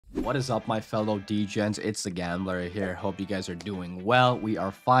What is up, my fellow degens? It's the Gambler here. Hope you guys are doing well. We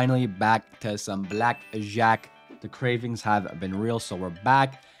are finally back to some Blackjack. The cravings have been real, so we're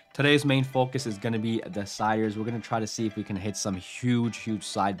back. Today's main focus is going to be the siders. We're going to try to see if we can hit some huge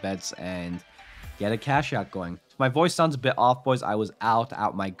side bets and get a cash out going. My voice sounds a bit off, boys. I was out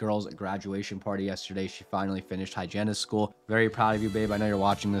at my girl's graduation party yesterday. She finally finished hygienist school. Very proud of you, babe. I know you're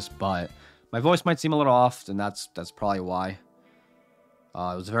watching this, but my voice might seem a little off, and that's probably why.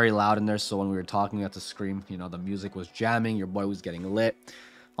 It was very loud in there, so when we were talking, we had to scream. You know, the music was jamming. Your boy was getting lit.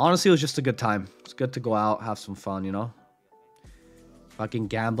 Honestly, it was just a good time. It's good to go out, have some fun, you know? Fucking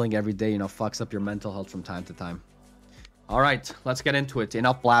gambling every day, you know, fucks up your mental health from time to time. All right, let's get into it.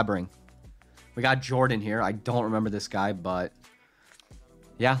 Enough blabbering. We got Jordan here. I don't remember this guy, but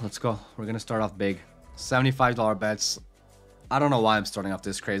yeah, let's go. We're going to start off big. $75 bets. I don't know why I'm starting off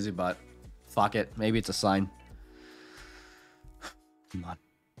this crazy, but fuck it. Maybe it's a sign. Come on.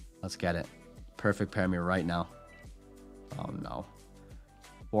 Let's get it. Perfect pair me right now. Oh, no.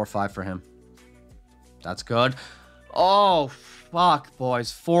 4-5 for him. That's good. Oh, fuck,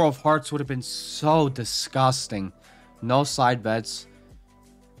 boys. 4 of hearts would have been so disgusting. No side bets.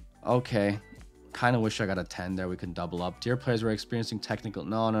 Okay. Kind of wish I got a 10 there. We can double up. Dear players, we're experiencing technical...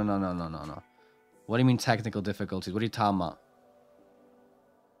 No. What do you mean technical difficulties? What are you talking about?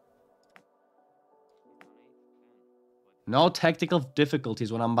 No technical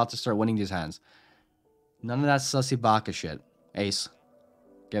difficulties when I'm about to start winning these hands. None of that sussy baka shit. Ace.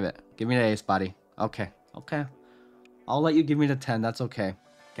 Give it. Give me the ace, buddy. Okay. I'll let you give me the 10. That's okay.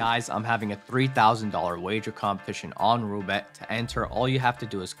 Guys, I'm having a $3,000 wager competition on Roobet. To enter, all you have to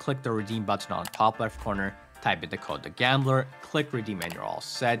do is click the redeem button on top left corner, type in the code thegambler, click redeem, and you're all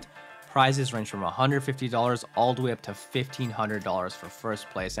set. Prizes range from $150 all the way up to $1,500 for first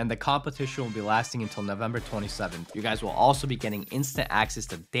place, and the competition will be lasting until November 27th. You guys will also be getting instant access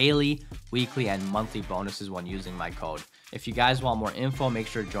to daily, weekly, and monthly bonuses when using my code. If you guys want more info, make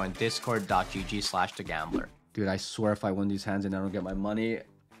sure to join discord.gg/thegambler. Dude, I swear if I win these hands and I don't get my money,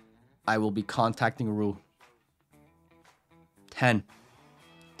 I will be contacting Rue. 10.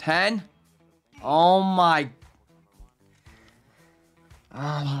 10? Oh my...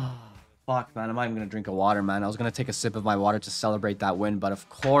 Fuck, man. I'm not even going to drink a water, man. I was going to take a sip of my water to celebrate that win, but of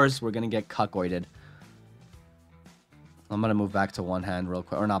course, we're going to get cuckoided. I'm going to move back to one hand real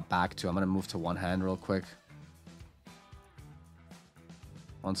quick. Or not back to. I'm going to move to one hand real quick.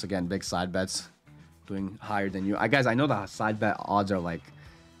 Once again, big side bets. Doing higher than you. Guys, I know the side bet odds are like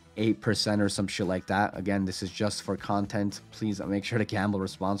 8% or some shit like that. Again, this is just for content. Please make sure to gamble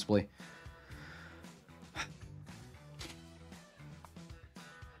responsibly.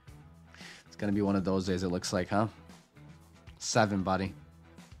 Gonna be one of those days, it looks like, huh? 7, buddy.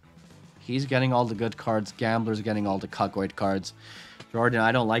 He's getting all the good cards. Gambler's getting all the cuckoid cards. Jordan,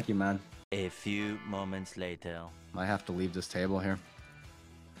 I don't like you, man. A few moments later. Might have to leave this table here.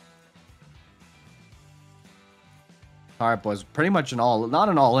 Alright, boys. Pretty much not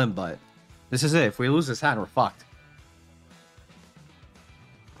an all-in, but this is it. If we lose this hand, we're fucked.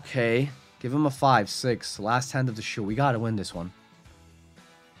 Okay. Give him a 5, 6. Last hand of the shoe. We gotta win this one.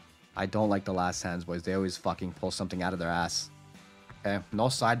 I don't like the last hands, boys. They always fucking pull something out of their ass. Okay, no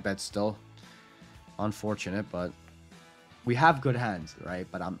side bets still. Unfortunate, but we have good hands, right?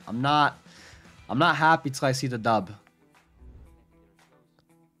 But I'm not happy till I see the dub.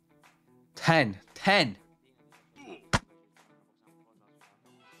 10.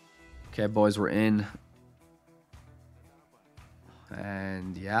 Okay, boys, we're in.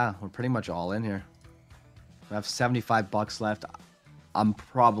 And yeah, we're pretty much all in here. We have 75 bucks left. I'm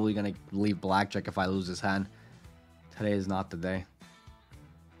probably going to leave Blackjack if I lose this hand. Today is not the day.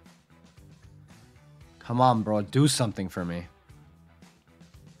 Come on, bro. Do something for me.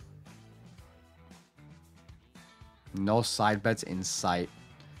 No side bets in sight.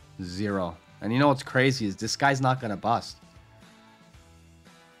 0. And you know what's crazy is this guy's not going to bust.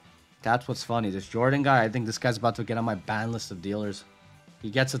 That's what's funny. This Jordan guy, I think this guy's about to get on my ban list of dealers. He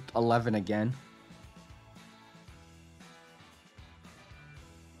gets a 11 again.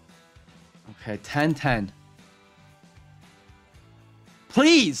 Okay, 10-10.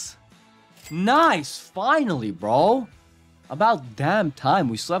 Please! Nice! Finally, bro! About damn time.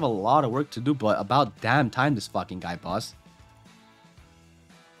 We still have a lot of work to do, but about damn time this fucking guy busts.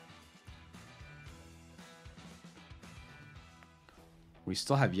 We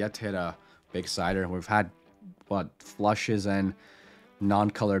still have yet to hit a big sider. We've had, what, flushes and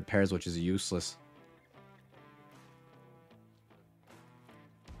non-colored pairs, which is useless.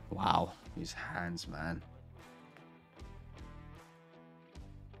 Wow. These hands, man.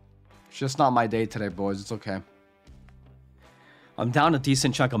 It's just not my day today, boys. It's okay. I'm down a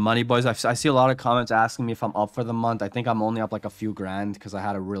decent chunk of money, boys. I see a lot of comments asking me if I'm up for the month. I think I'm only up like a few grand because I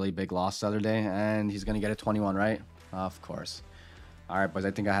had a really big loss the other day. And he's going to get a 21, right? Of course. All right, boys.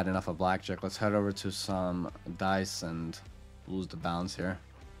 I think I had enough of Blackjack. Let's head over to some dice and lose the bounce here.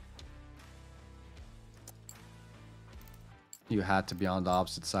 You had to be on the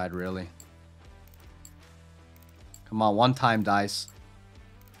opposite side, really. Come on, one time dice.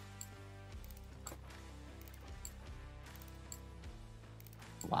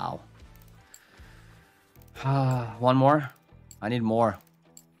 Wow. One more? I need more.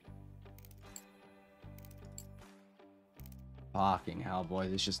 Fucking hell,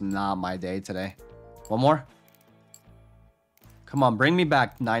 boys. It's just not my day today. One more? Come on, bring me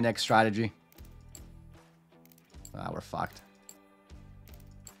back, 9x strategy. Ah, we're fucked.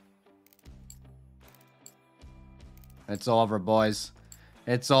 It's over, boys.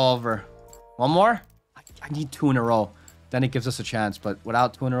 It's over. One more? I need 2 in a row. Then it gives us a chance, but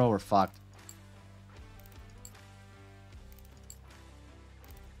without 2 in a row, we're fucked.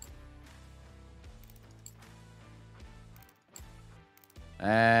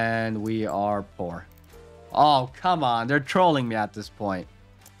 And we are poor. Oh, come on. They're trolling me at this point.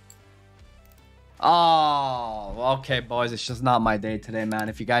 Oh, okay, boys. It's just not my day today, man.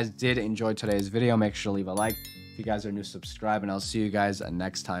 If you guys did enjoy today's video, make sure to leave a like. If you guys are new, subscribe, and I'll see you guys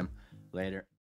next time. Later.